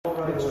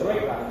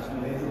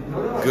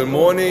Good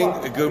morning,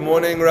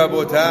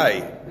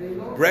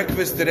 Rabotai.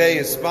 Breakfast today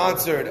is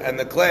sponsored and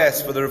the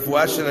class for the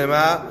Refuah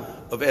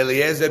Shlema of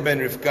Eliezer ben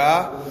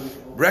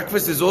Rivka.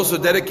 Breakfast is also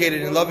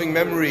dedicated in loving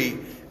memory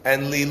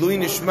and Lilui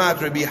Nishmat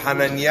Rabbi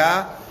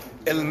Hananya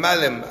El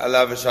Malem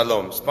Alav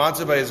Shalom,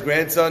 sponsored by his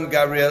grandson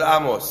Gabriel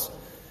Amos.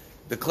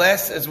 The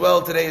class as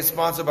well today is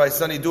sponsored by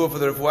Sunny Dua for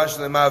the Refuah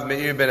Shlema of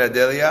Meir ben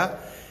Adelia,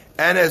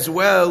 and as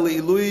well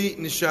Lilui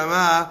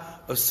Nishama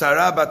of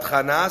Sarah Bat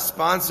Chana,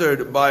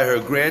 sponsored by her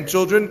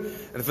grandchildren,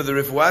 and for the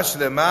Refuah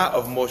Shlema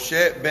of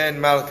Moshe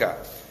ben Malka.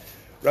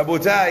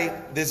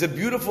 Rabotai, there's a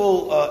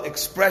beautiful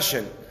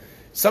expression.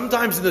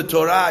 Sometimes in the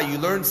Torah you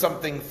learn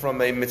something from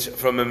a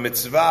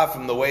mitzvah,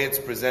 from the way it's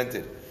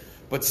presented.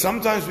 But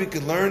sometimes we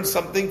can learn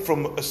something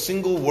from a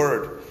single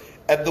word.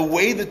 And the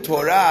way the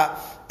Torah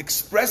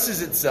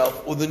expresses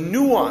itself, or the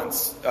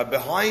nuance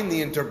behind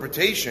the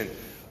interpretation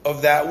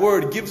of that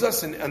word, gives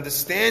us an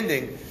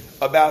understanding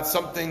about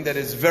something that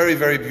is very,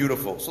 very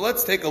beautiful. So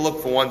let's take a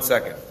look for 1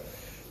 second.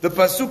 The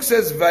pasuk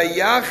says,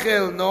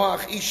 "Vayachel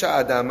Noach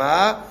isha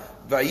adama,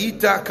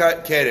 vayita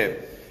kerem."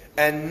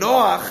 And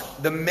Noach,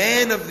 the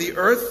man of the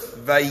earth,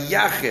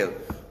 vayachel.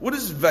 What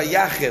does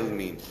vayachel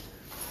mean?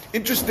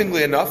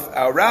 Interestingly enough,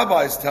 our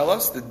rabbis tell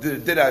us the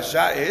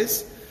dirasha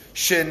is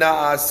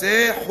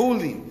shenaaseh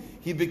hulin.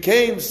 He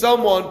became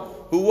someone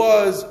who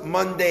was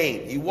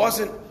mundane. He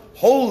wasn't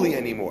holy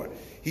anymore.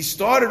 He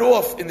started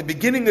off in the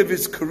beginning of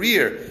his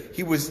career.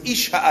 He was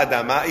ish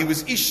ha'adama. He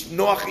was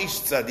Noach ish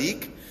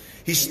tzaddik.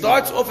 He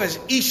starts off as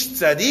ish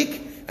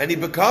tzaddik and he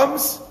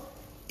becomes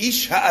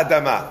ish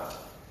ha'adama.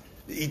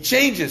 He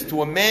changes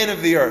to a man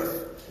of the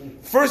earth.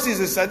 First he's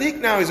a tzaddik,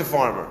 now he's a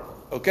farmer.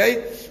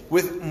 Okay?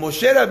 With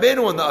Moshe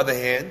Rabbeinu on the other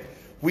hand,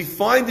 we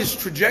find his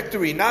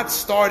trajectory not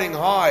starting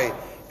high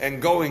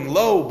and going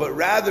low, but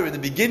rather in the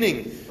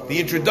beginning, the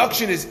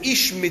introduction is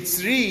ish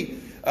mitzri.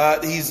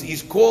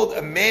 He's called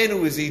a man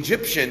who is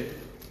Egyptian,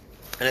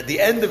 and at the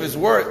end of his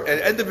work, at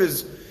the end of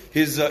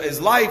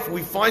his life,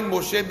 we find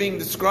Moshe being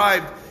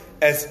described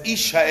as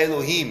Ish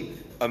HaElohim,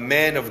 a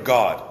man of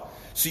God.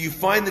 So you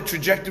find the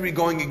trajectory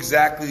going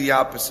exactly the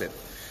opposite.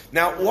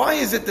 Now, why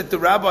is it that the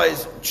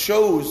rabbis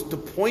chose to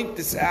point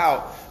this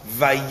out,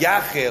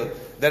 Vayachel,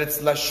 that it's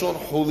Lashon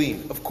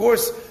Holim? Of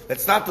course,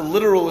 that's not the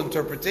literal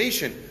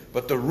interpretation,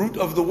 but the root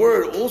of the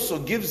word also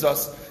gives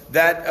us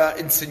that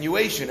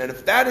insinuation. And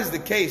if that is the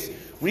case,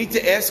 we need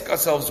to ask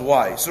ourselves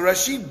why. So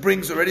Rashi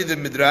brings already the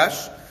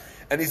Midrash,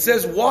 and he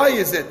says, why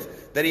is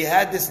it that he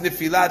had this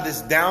nifilah,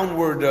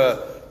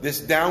 this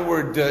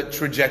downward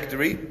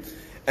trajectory?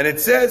 And it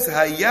says,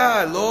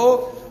 Haya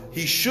lo,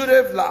 he should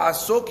have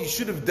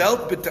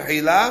dealt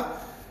b'tahila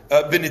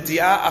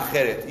b'nitiyah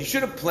acheret. He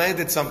should have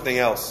planted something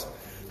else.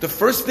 The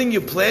first thing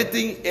you're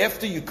planting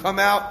after you come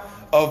out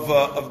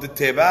of the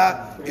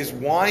teva is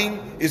wine,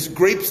 is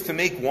grapes to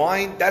make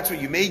wine. That's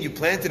what you made. You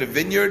planted a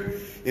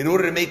vineyard in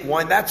order to make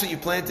wine. That's what you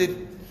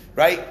planted,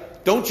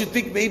 right? Don't you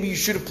think maybe you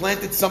should have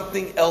planted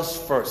something else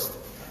first?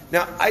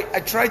 Now, I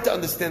tried to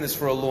understand this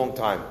for a long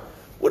time.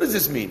 What does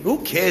this mean? Who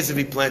cares if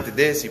he planted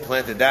this, he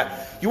planted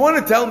that? You want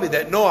to tell me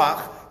that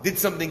Noach did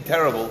something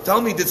terrible? Tell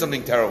me he did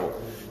something terrible.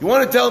 You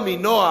want to tell me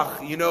Noach,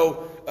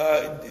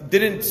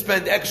 didn't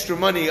spend extra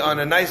money on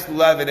a nice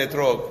lulav and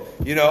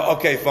etrog?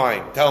 Okay,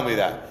 fine. Tell me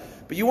that.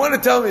 But you want to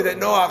tell me that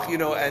Noach,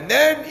 and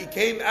then he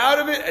came out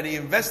of it and he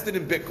invested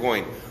in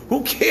Bitcoin.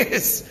 Who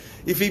cares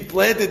if he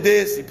planted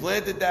this, he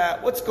planted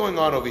that? What's going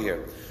on over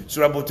here?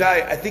 So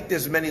Rabotai, I think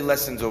there's many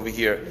lessons over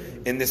here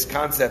in this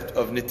concept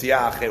of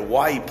Nitiyah and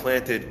why he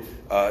planted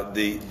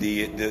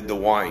the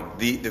wine,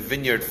 the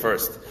vineyard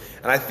first.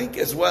 And I think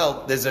as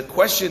well, there's a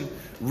question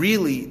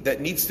really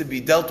that needs to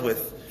be dealt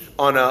with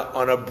on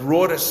a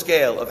broader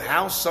scale of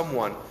how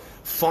someone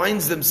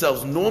finds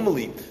themselves.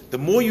 Normally, the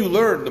more you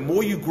learn, the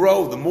more you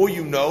grow, the more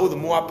you know, the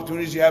more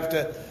opportunities you have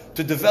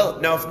to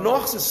develop. Now, if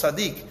Noach's a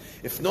tzaddik,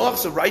 if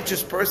Noach's a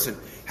righteous person,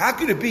 how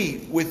could it be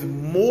with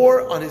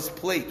more on his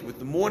plate,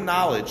 with more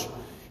knowledge,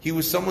 he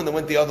was someone that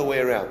went the other way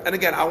around? And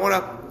again, I want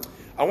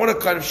to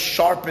kind of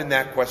sharpen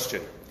that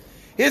question.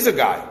 Here's a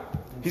guy.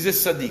 He's a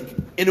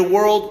tzaddik in a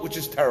world which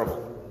is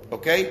terrible.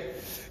 Okay?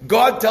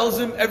 God tells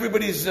him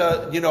everybody's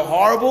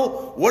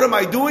horrible. What am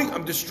I doing?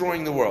 I'm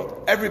destroying the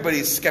world. Everybody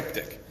is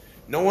skeptic.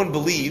 No one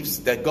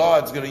believes that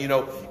God's going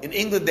to, in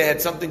England they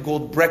had something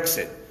called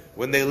Brexit.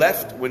 When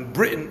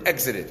Britain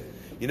exited.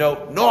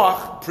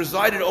 Noach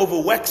presided over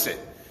Wexit.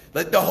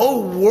 Like the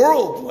whole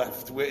world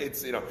left where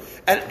it's, and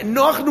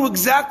Noach knew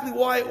exactly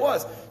why it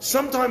was.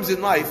 Sometimes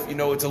in life,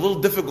 it's a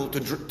little difficult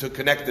to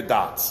connect the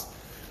dots.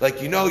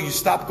 Like, you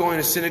stop going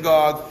to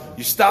synagogue,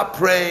 you stop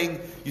praying,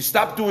 you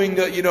stop doing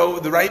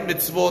the right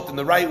mitzvot in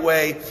the right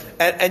way.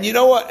 And you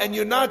know what? And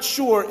you're not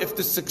sure if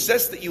the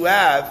success that you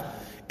have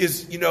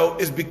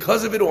is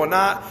because of it or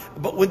not.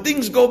 But when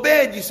things go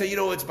bad, you say,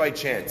 it's by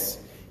chance.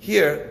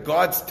 Here,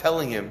 God's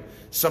telling him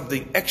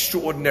something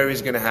extraordinary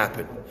is going to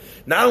happen.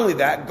 Not only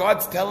that,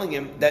 God's telling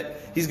him that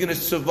he's going to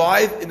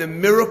survive in a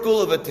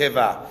miracle of a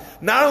teva.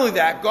 Not only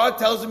that, God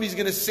tells him he's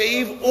going to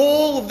save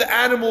all of the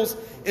animals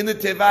in the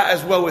teva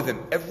as well with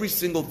him. Every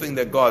single thing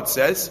that God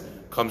says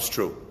comes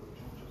true.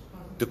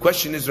 The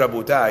question is,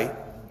 Rabotai,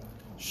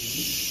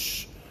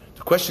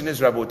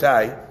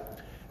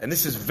 and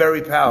this is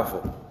very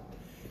powerful.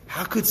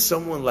 How could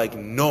someone like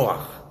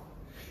Noach,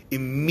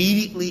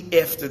 immediately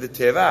after the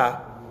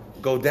Teva,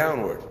 go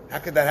downward? How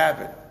could that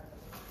happen?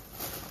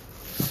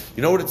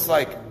 You know what it's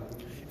like?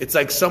 It's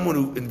like someone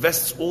who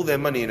invests all their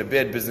money in a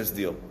bad business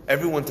deal.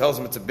 Everyone tells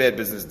them it's a bad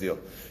business deal.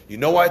 You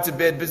know why it's a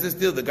bad business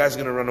deal? The guy's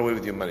going to run away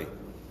with your money.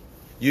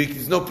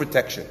 There's no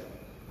protection.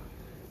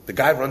 The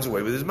guy runs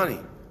away with his money.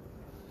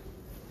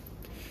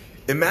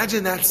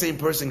 Imagine that same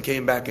person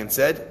came back and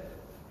said,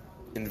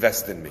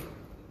 invest in me.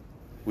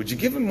 Would you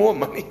give him more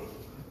money?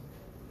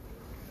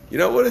 You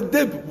know, what a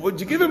dip. Would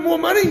you give him more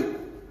money?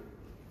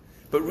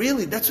 But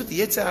really, that's what the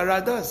Yetzer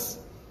Hara does.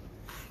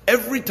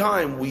 Every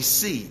time we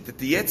see that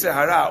the Yetzer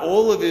Hara,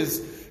 all of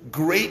his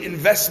great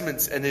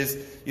investments and his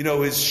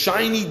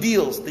shiny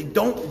deals, they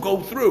don't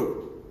go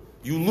through.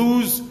 You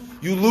lose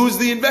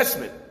the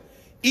investment.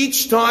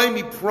 Each time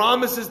he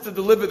promises to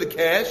deliver the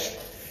cash,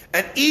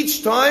 and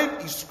each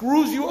time he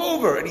screws you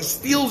over and he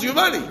steals your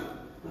money.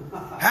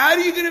 How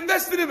do you get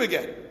invested in him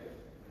again?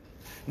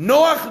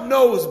 Noach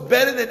knows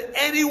better than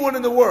anyone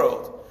in the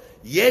world,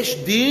 yesh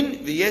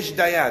din v'yesh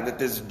dayan, that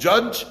there's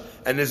judge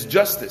and there's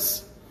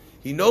justice.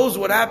 He knows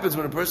what happens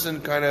when a person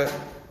kind of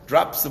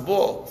drops the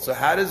ball. So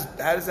how does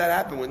that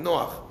happen with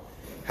Noach?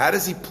 How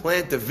does he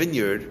plant a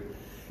vineyard?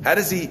 How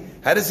does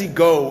he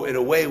go in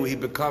a way where he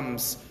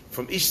becomes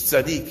from ish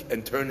tzaddik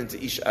and turn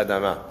into ish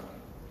adama?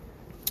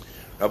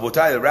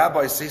 Rabotai, the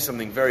rabbis say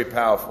something very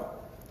powerful.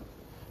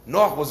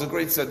 Noach was a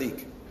great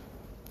tzaddik.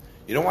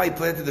 You know why he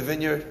planted the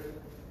vineyard?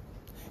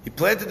 He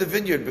planted the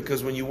vineyard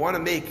because when you want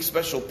to make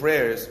special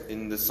prayers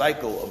in the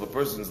cycle of a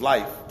person's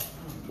life,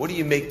 what do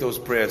you make those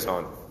prayers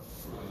on?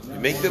 You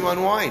make them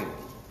on wine.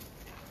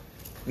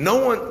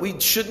 We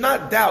should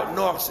not doubt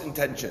Noach's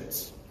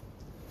intentions.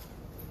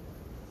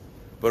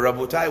 But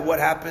Rabotai, what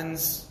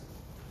happens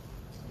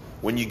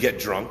when you get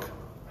drunk?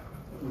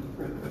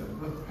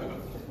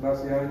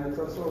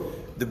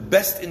 The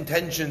best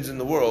intentions in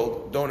the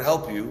world don't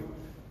help you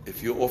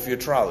if you're off your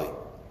trolley.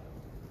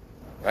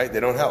 Right? They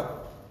don't help.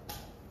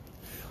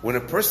 When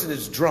a person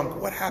is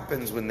drunk, what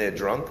happens when they're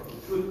drunk?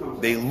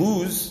 They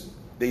lose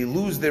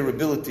their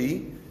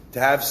ability to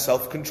have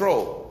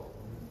self-control.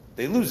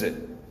 They lose it.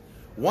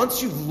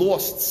 Once you've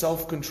lost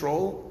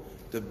self-control,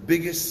 the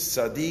biggest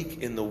tzaddik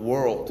in the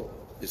world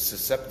is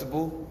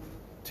susceptible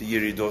to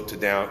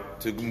yiridot,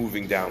 to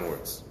moving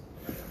downwards.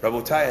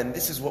 Rabotai, and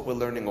this is what we're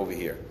learning over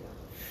here.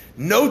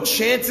 No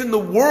chance in the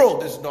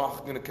world is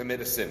Noach going to commit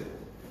a sin.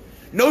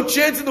 No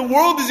chance in the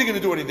world is he going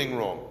to do anything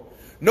wrong.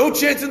 No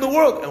chance in the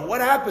world. And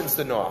what happens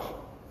to Noach?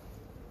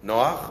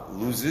 Noach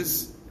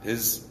loses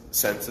his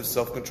sense of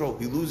self-control.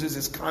 He loses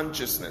his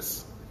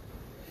consciousness.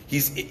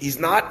 He's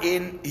not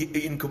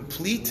in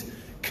complete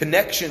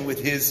connection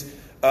with his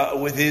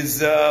with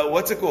his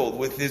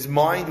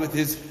mind, with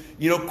his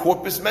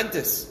corpus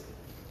mentis.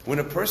 When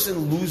a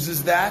person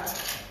loses that,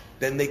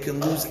 then they can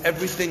lose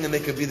everything and they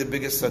can be the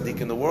biggest tzaddik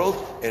in the world,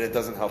 and it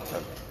doesn't help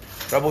them.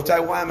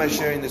 Rabotai, why am I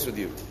sharing this with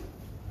you?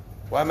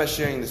 Why am I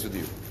sharing this with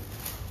you?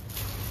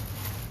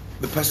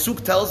 The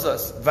pasuk tells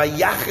us,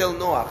 Vayachel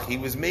Noach, he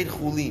was made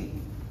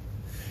chulin.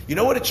 You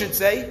know what it should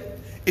say?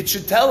 It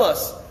should tell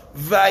us,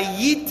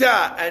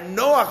 Vayita, and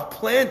Noach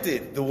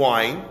planted the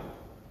wine,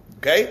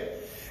 okay?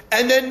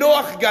 And then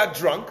Noach got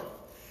drunk,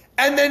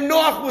 and then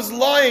Noach was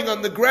lying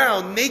on the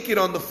ground, naked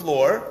on the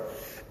floor,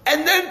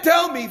 and then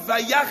tell me,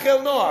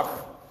 Vayachel Noach.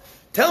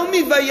 Tell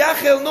me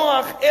Vayachel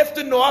Noach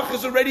after Noach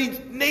is already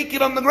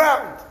naked on the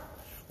ground.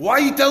 Why are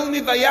you telling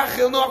me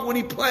Vayachel Noach when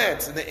he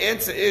plants? And the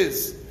answer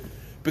is,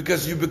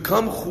 because you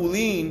become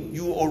chulin,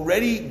 you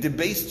already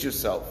debased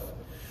yourself.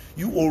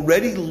 You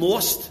already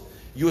lost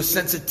your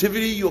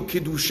sensitivity, your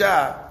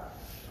kedusha,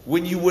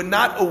 when you were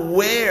not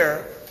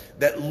aware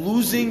that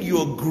losing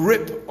your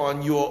grip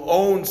on your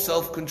own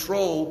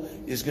self-control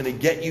is going to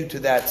get you to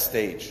that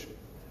stage.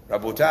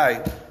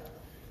 Rabotai,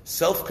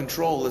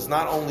 self-control is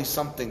not only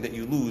something that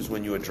you lose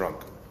when you are drunk.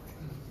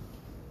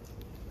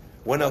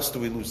 When else do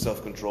we lose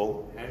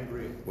self-control?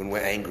 Angry. When we're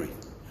angry.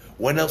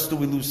 When else do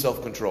we lose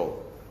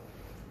self-control?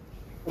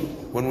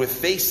 When we're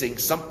facing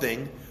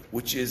something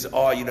which is,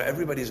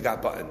 everybody's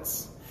got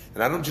buttons.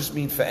 And I don't just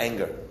mean for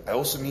anger. I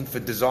also mean for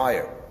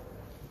desire.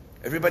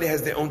 Everybody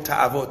has their own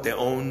ta'avot,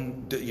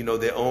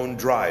 their own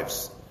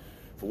drives.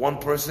 For one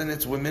person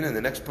it's women, and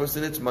the next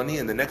person it's money,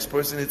 and the next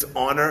person it's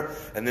honor,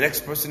 and the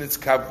next person it's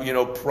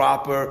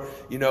proper,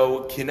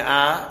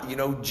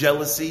 kin'ah,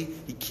 jealousy.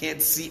 He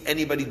can't see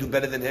anybody do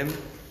better than him.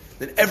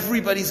 Then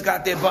everybody's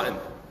got their button.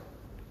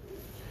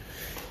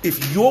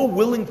 If you're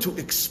willing to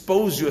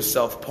expose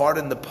yourself,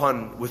 pardon the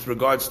pun, with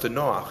regards to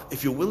Noach,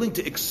 if you're willing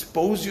to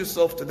expose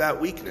yourself to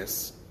that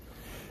weakness,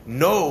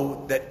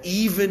 know that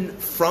even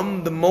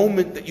from the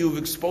moment that you've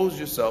exposed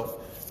yourself,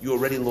 you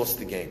already lost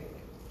the game.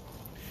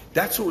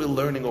 That's what we're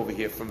learning over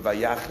here from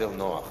Vayachel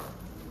Noach.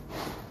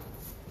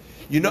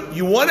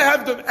 You want to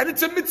have and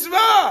it's a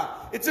mitzvah.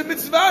 It's a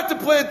mitzvah to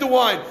plant the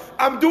wine.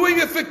 I'm doing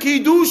it for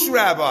kiddush,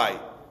 Rabbi.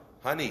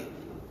 Honey,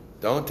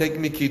 don't take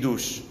me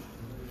kiddush.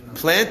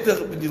 plant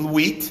the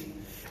wheat,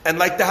 and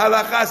like the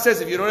halacha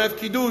says, if you don't have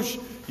kiddush,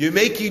 you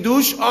make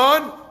kiddush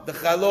on the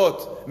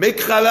chalot. Make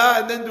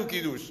chala and then do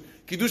kiddush.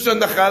 Kiddush on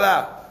the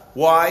chala.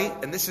 Why?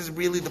 And this is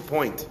really the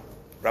point.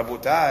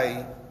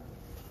 Rabotai,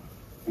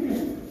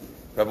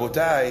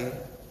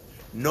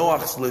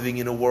 Noach's living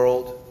in a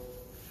world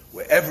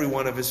where every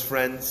one of his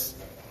friends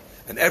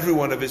and every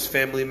one of his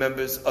family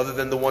members, other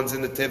than the ones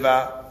in the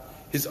Teva,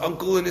 his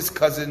uncle and his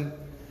cousin,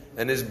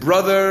 and his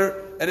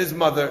brother and his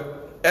mother,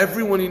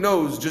 everyone he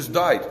knows just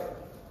died.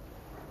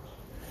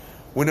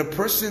 When a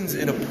person's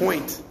in a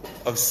point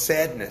of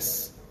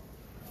sadness,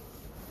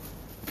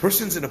 a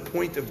person's in a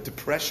point of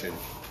depression,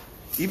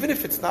 even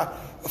if it's not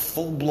a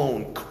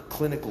full-blown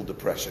clinical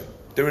depression,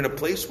 they're in a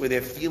place where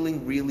they're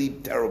feeling really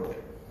terrible.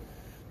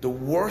 The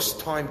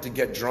worst time to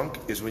get drunk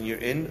is when you're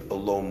in a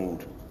low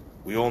mood.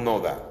 We all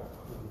know that.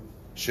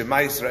 Shema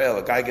Yisrael,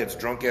 a guy gets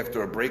drunk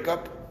after a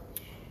breakup,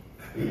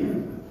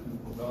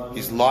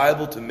 he's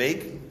liable to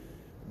make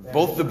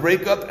both the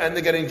breakup and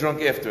the getting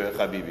drunk after it,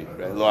 Habibi.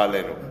 Right? Lo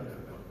alenu.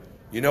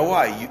 You know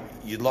why?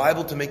 You're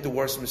liable to make the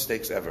worst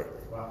mistakes ever.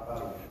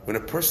 When a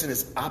person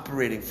is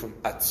operating from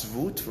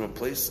atzvut, from a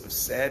place of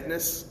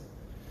sadness,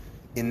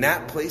 in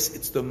that place,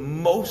 it's the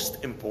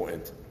most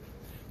important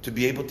to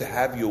be able to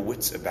have your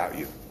wits about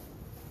you.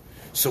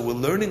 So we're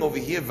learning over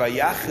here,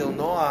 Vayachel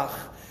Noach.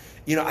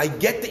 I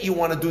get that you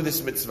want to do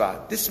this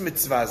mitzvah. This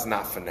mitzvah is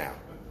not for now.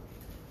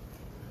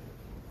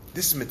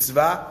 This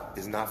mitzvah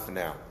is not for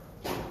now.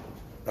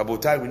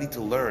 Rabotai, we need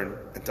to learn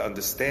and to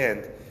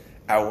understand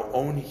our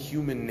own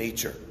human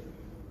nature.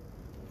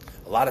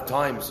 A lot of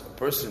times, a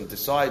person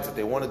decides that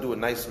they want to do a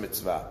nice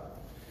mitzvah.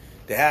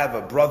 They have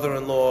a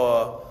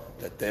brother-in-law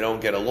that they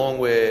don't get along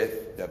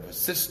with. They have a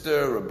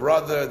sister, a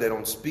brother, they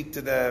don't speak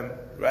to them,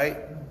 right?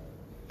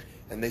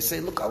 And they say,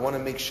 look, I want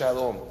to make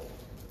shalom.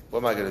 What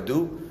am I going to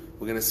do?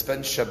 We're going to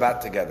spend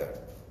Shabbat together.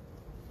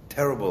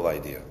 Terrible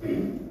idea.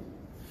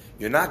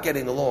 You're not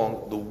getting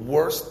along. The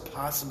worst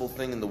possible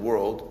thing in the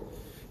world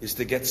is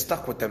to get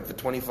stuck with them for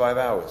 25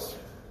 hours.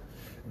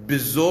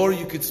 Bizarre,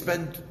 you could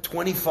spend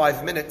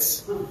 25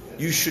 minutes.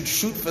 You should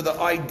shoot for the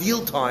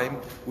ideal time,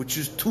 which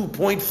is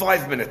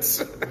 2.5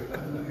 minutes.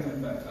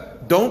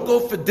 Don't go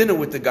for dinner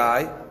with the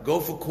guy. Go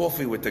for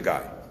coffee with the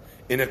guy.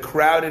 In a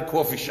crowded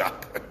coffee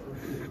shop.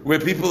 Where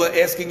people are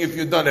asking if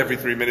you're done every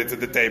 3 minutes at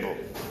the table.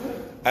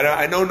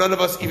 I know none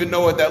of us even know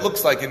what that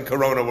looks like in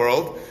Corona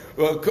world.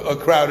 A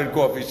crowded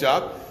coffee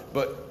shop.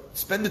 But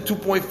spend the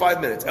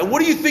 2.5 minutes. And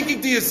what are you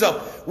thinking to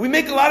yourself? We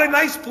make a lot of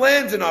nice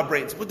plans in our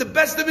brains with the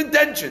best of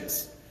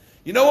intentions.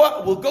 You know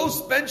what? We'll go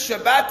spend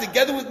Shabbat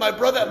together with my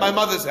brother at my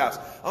mother's house.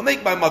 I'll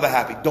make my mother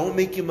happy. Don't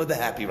make your mother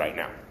happy right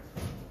now.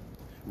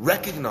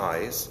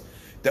 Recognize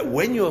that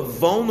when you're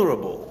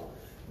vulnerable,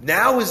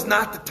 now is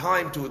not the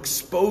time to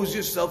expose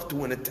yourself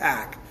to an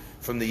attack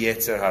from the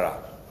Yetzer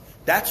Hara.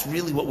 That's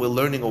really what we're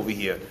learning over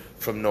here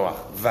from Noach.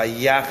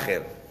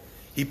 Vayachel.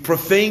 He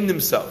profaned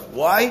himself.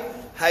 Why?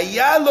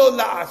 Hayalo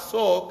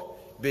la'asok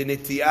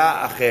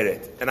b'neti'ah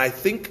acheret. And I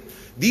think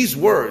these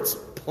words,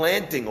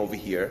 planting over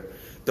here,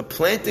 the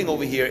planting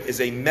over here is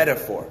a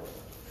metaphor.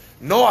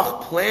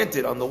 Noach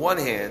planted, on the one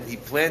hand, he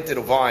planted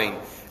a vine,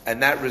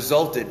 and that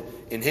resulted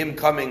in him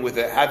coming with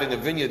having a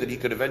vineyard that he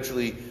could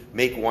eventually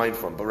make wine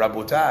from. But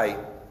Rabotai,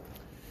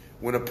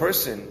 when a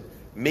person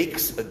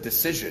makes a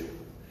decision,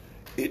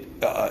 it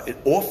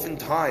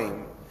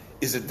oftentimes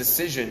is a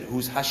decision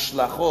whose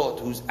hashlachot,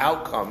 whose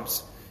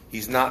outcomes,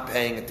 he's not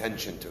paying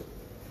attention to.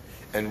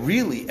 And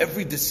really,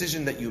 every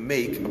decision that you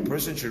make, a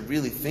person should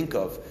really think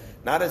of,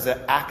 not as an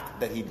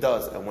act that he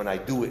does, and when I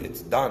do it,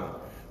 it's done,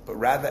 but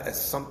rather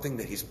as something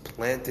that he's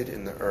planted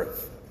in the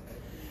earth.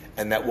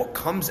 And that what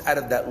comes out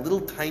of that little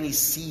tiny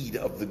seed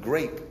of the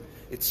grape,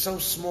 it's so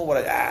small,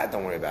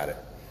 don't worry about it.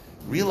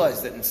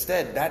 Realize that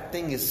instead, that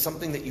thing is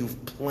something that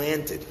you've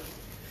planted.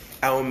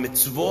 Our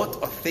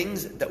mitzvot are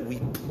things that we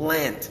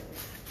plant.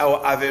 Our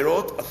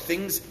averot are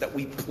things that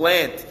we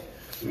plant.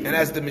 And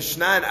as the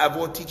Mishnah and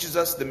Avot teaches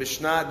us, the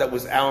Mishnah that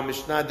was our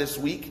Mishnah this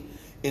week,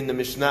 in the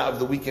Mishnah of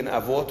the week in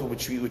Avot,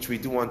 which we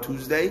do on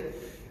Tuesday,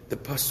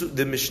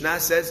 the Mishnah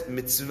says,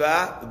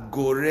 mitzvah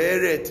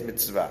goreret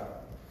mitzvah.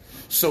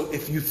 So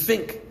if you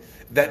think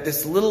that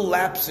this little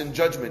lapse in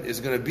judgment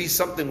is going to be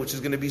something which is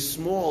going to be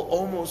small,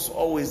 almost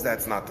always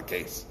that's not the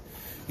case.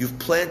 You've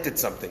planted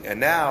something, and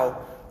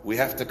now we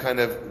have to kind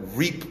of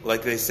reap,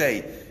 like they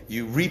say,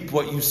 you reap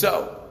what you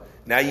sow.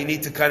 Now you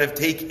need to kind of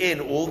take in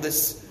all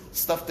this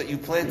stuff that you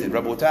planted.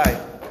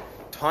 Rabotai,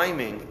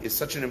 timing is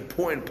such an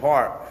important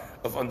part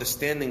of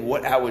understanding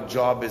what our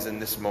job is in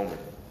this moment.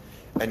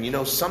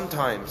 And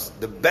sometimes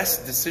the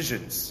best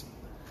decisions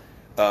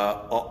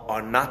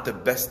are not the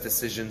best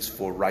decisions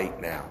for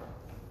right now.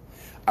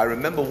 I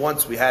remember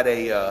once we had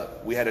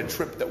a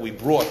trip that we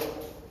brought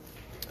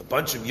a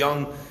bunch of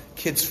young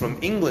kids from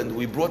England.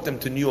 We brought them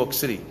to New York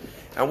City,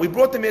 and we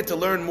brought them here to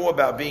learn more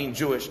about being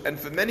Jewish. And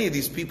for many of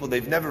these people,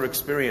 they've never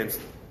experienced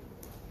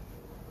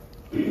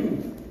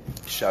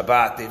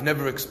Shabbat. They've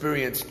never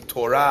experienced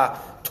Torah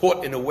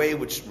taught in a way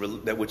which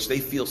they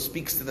feel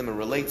speaks to them and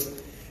relates.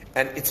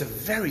 And it's a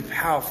very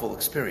powerful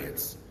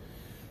experience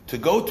to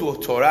go to a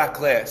Torah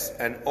class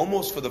and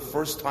almost for the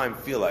first time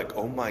feel like,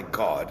 oh my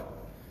God,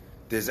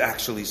 there's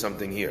actually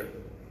something here.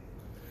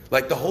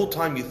 Like the whole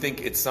time you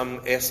think it's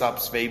some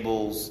Aesop's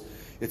fables,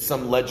 it's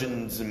some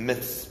legends and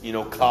myths,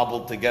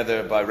 cobbled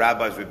together by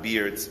rabbis with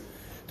beards.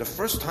 The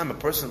first time a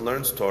person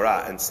learns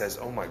Torah and says,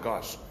 oh my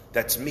gosh,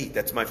 that's me,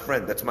 that's my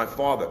friend, that's my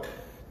father.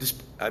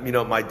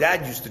 My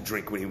dad used to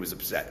drink when he was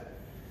upset.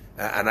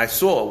 And I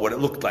saw what it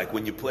looked like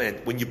when you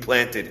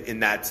planted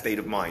in that state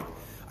of mind.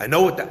 I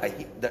know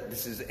that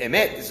this is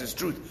emet, this is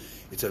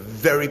truth. It's a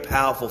very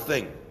powerful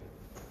thing.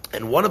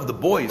 And one of the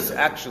boys,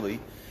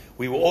 actually,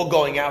 we were all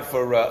going out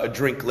for a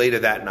drink later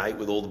that night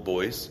with all the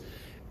boys.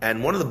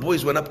 And one of the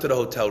boys went up to the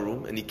hotel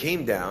room and he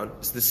came down.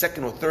 It's the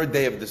second or third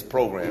day of this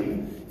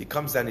program. He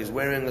comes down, he's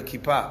wearing a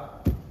kippah.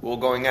 We're all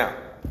going out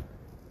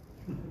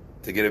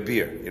to get a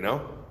beer,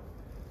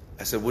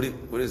 I said, what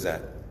is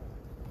that?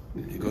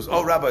 He goes,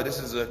 oh, Rabbi, this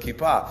is a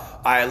kippah.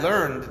 I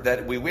learned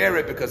that we wear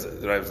it because...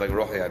 I was like,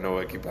 Rohi, I know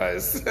what kippah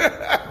is.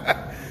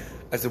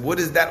 I said, what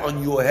is that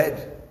on your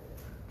head?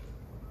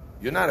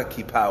 You're not a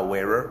kippah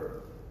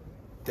wearer.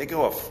 Take it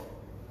off.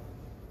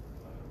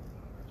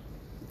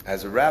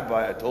 As a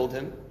rabbi, I told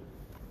him,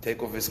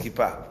 take off his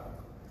kippah.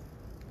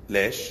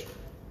 Lesh.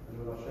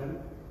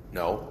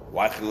 No.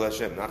 Why Chilul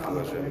Hashem? Not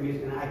Chilul Hashem. Maybe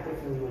he's going to act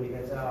differently when he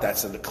gets out.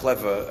 That's a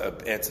clever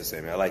answer,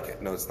 Sammy. I like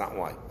it. No, it's not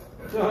why.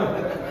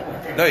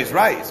 No, he's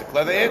right. It's a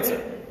clever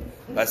answer.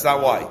 That's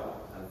not why.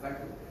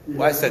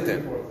 Why I said to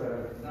him,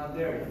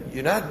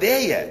 you're not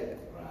there yet.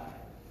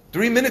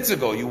 3 minutes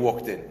ago you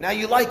walked in. Now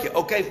you like it.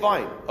 Okay,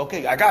 fine.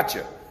 Okay, I got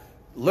you.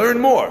 Learn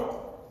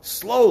more.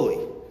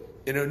 Slowly.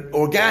 In an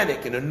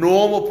organic, in a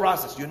normal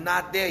process. You're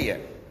not there yet.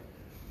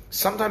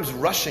 Sometimes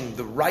rushing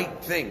the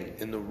right thing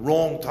in the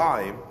wrong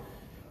time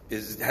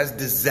has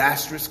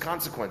disastrous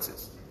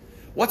consequences.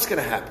 What's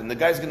going to happen? The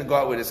guy's going to go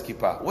out with his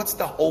kippah. What's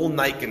the whole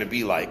night going to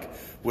be like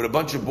with a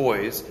bunch of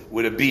boys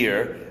with a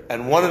beer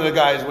and one of the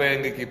guys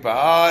wearing a kippah?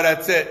 Oh,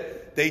 that's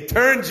it. They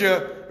turned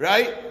you,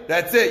 right?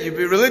 That's it. You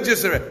be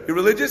religious. You're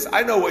religious?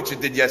 I know what you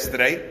did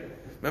yesterday.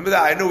 Remember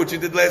that? I know what you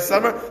did last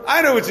summer.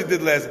 I know what you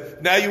did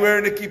now you're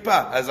wearing a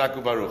kippah.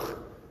 Hazaku Baruch.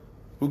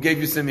 Who gave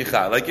you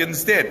semicha? Like, you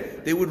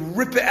understand? They would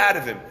rip it out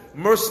of him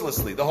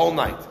mercilessly the whole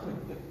night.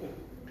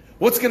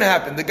 What's going to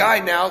happen? The guy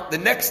now, the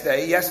next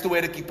day, he has to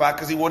wear the kippah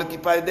because he wore the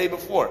kippah the day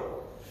before.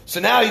 So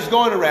now he's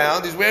going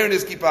around, he's wearing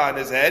his kippah on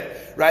his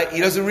head, right? He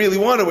doesn't really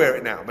want to wear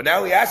it now, but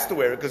now he has to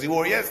wear it because he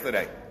wore it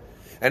yesterday.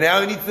 And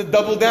now he needs to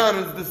double down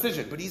on his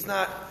decision. But he's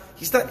not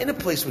in a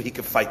place where he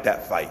can fight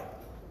that fight.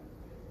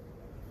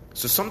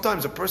 So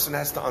sometimes a person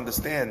has to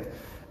understand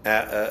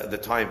the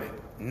timing.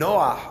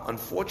 Noach,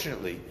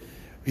 unfortunately,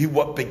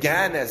 what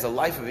began as a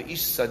life of an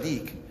ish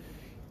tzaddik,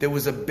 there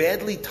was a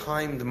badly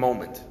timed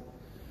moment.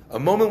 A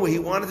moment where he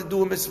wanted to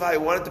do a mitzvah, he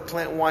wanted to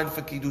plant wine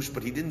for kiddush,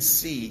 but he didn't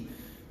see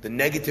the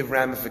negative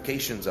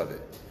ramifications of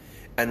it.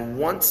 And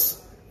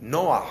once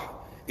Noach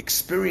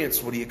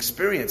experienced what he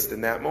experienced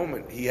in that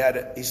moment, he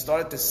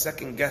started to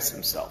second guess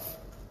himself.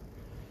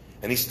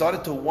 And he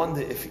started to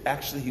wonder if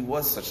actually he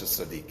was such a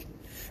tzaddik.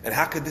 And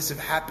how could this have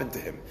happened to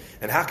him?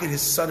 And how could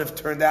his son have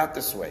turned out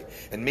this way?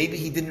 And maybe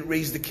he didn't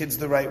raise the kids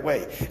the right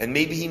way. And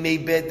maybe he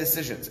made bad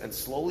decisions. And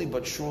slowly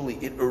but surely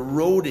it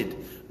eroded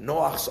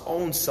Noach's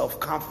own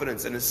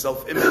self-confidence and his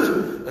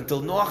self-image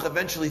until Noach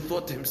eventually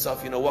thought to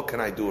himself, what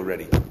can I do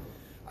already?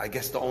 I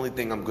guess the only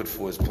thing I'm good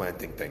for is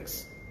planting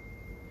things.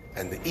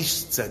 And the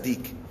Ish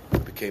Tzaddik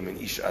became an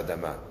Ish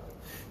Adama.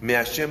 May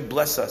Hashem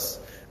bless us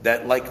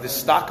that, like the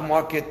stock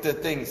market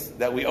things,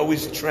 that we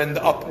always trend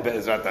up,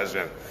 Be'ezrat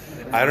Hashem.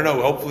 I don't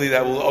know, hopefully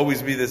that will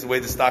always be the way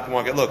the stock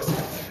market looks.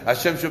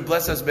 Hashem should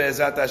bless us,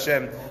 Be'ezrat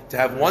Hashem, to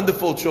have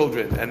wonderful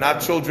children, and not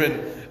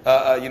children,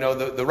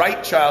 the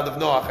right child of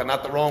Noach, and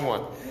not the wrong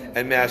one.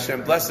 And may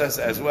Hashem bless us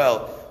as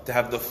well, to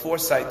have the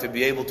foresight to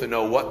be able to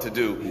know what to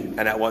do,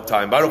 and at what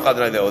time. Baruch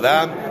Adonai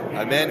Le'olam.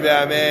 Amen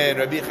ve'amen.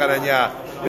 Rabbi Chananya.